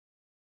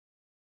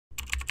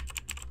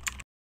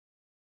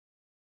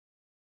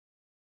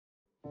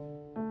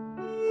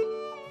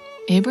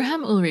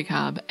Abraham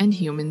Ulrikab and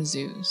Human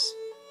Zoos.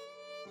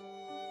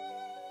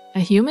 A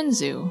human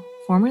zoo,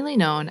 formerly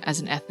known as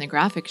an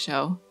ethnographic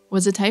show,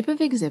 was a type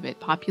of exhibit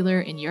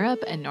popular in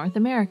Europe and North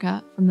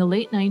America from the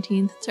late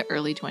 19th to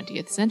early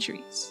 20th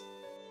centuries.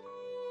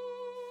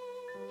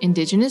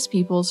 Indigenous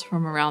peoples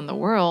from around the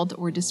world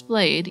were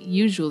displayed,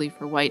 usually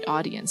for white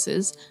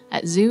audiences,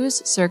 at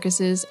zoos,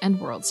 circuses, and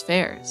world's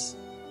fairs.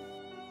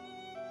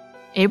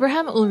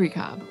 Abraham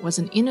Ulrikab was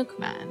an Inuk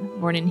man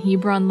born in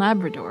Hebron,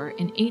 Labrador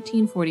in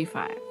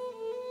 1845.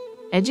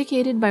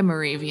 Educated by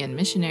Moravian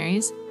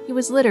missionaries, he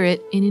was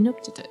literate in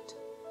Inuktitut.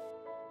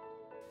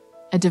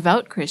 A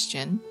devout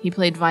Christian, he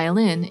played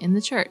violin in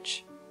the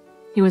church.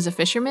 He was a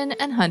fisherman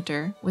and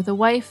hunter with a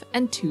wife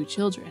and 2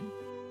 children.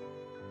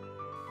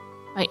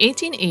 By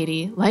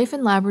 1880, life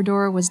in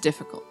Labrador was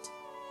difficult.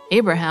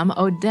 Abraham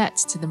owed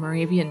debts to the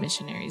Moravian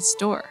missionaries'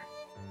 store.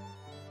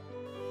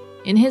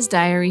 In his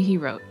diary, he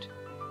wrote,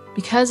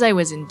 "Because I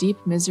was in deep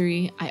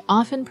misery, I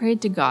often prayed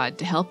to God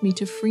to help me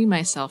to free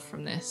myself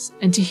from this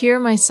and to hear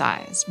my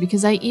sighs,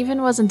 because I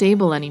even wasn't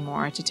able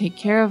anymore to take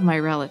care of my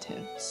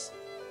relatives."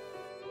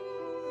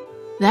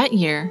 That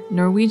year,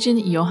 Norwegian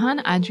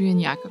Johan Adrian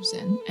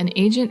Jacobsen, an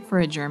agent for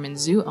a German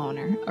zoo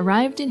owner,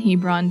 arrived in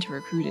Hebron to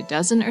recruit a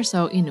dozen or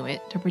so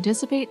Inuit to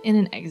participate in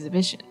an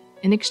exhibition,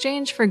 in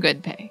exchange for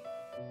good pay.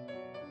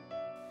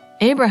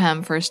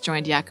 Abraham first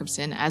joined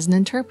Jacobsen as an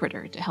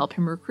interpreter to help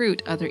him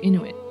recruit other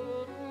Inuit.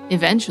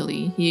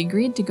 Eventually, he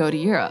agreed to go to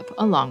Europe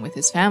along with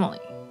his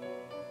family.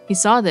 He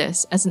saw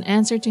this as an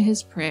answer to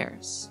his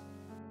prayers.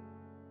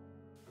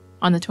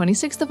 On the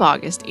 26th of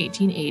August,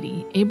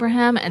 1880,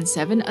 Abraham and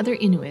 7 other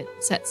Inuit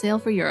set sail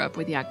for Europe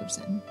with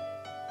Jacobsen.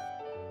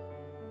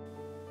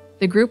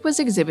 The group was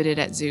exhibited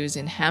at zoos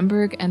in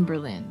Hamburg and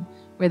Berlin,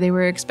 where they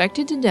were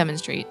expected to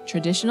demonstrate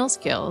traditional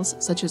skills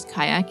such as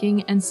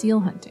kayaking and seal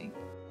hunting.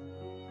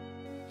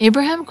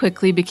 Abraham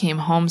quickly became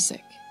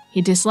homesick.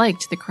 He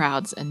disliked the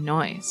crowds and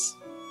noise.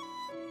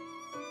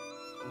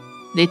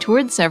 They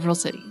toured several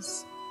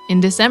cities.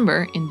 In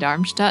December, in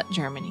Darmstadt,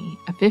 Germany,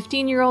 a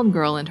 15-year-old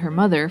girl and her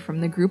mother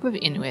from the group of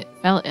Inuit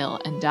fell ill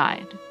and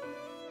died.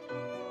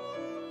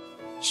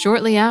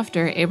 Shortly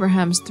after,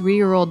 Abraham's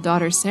 3-year-old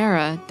daughter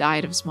Sarah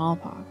died of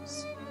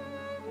smallpox.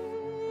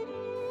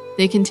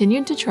 They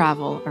continued to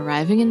travel,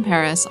 arriving in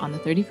Paris on the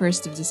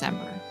 31st of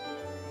December.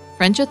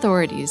 French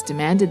authorities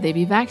demanded they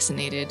be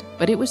vaccinated,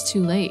 but it was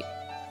too late.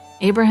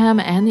 Abraham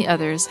and the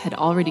others had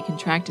already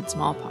contracted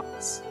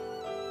smallpox.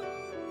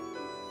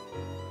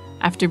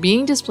 After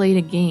being displayed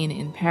again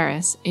in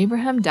Paris,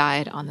 Abraham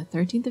died on the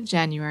 13th of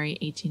January,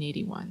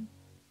 1881.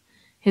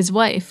 His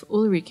wife,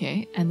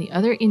 Ulrike, and the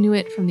other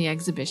Inuit from the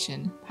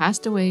exhibition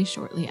passed away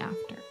shortly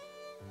after.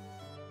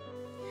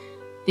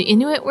 The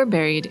Inuit were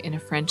buried in a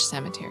French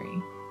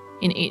cemetery.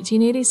 In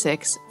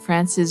 1886,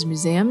 France's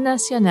Muséum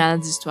National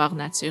d'Histoire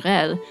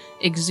Naturelle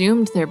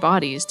exhumed their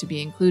bodies to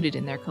be included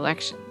in their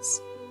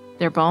collections.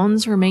 Their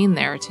bones remain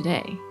there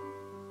today.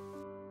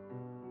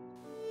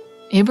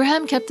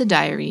 Abraham kept a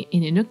diary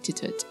in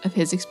Inuktitut of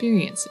his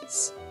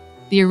experiences.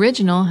 The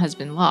original has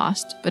been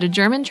lost, but a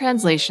German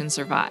translation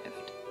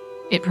survived.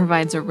 It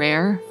provides a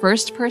rare,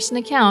 first-person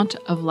account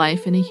of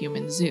life in a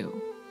human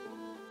zoo.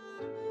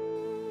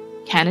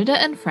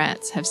 Canada and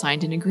France have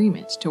signed an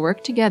agreement to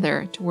work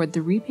together toward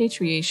the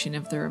repatriation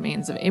of the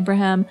remains of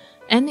Abraham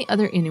and the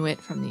other Inuit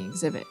from the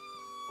exhibit.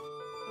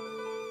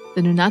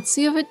 The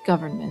Nunatsiavut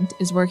Government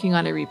is working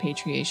on a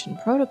repatriation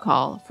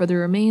protocol for the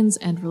remains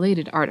and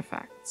related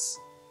artifacts.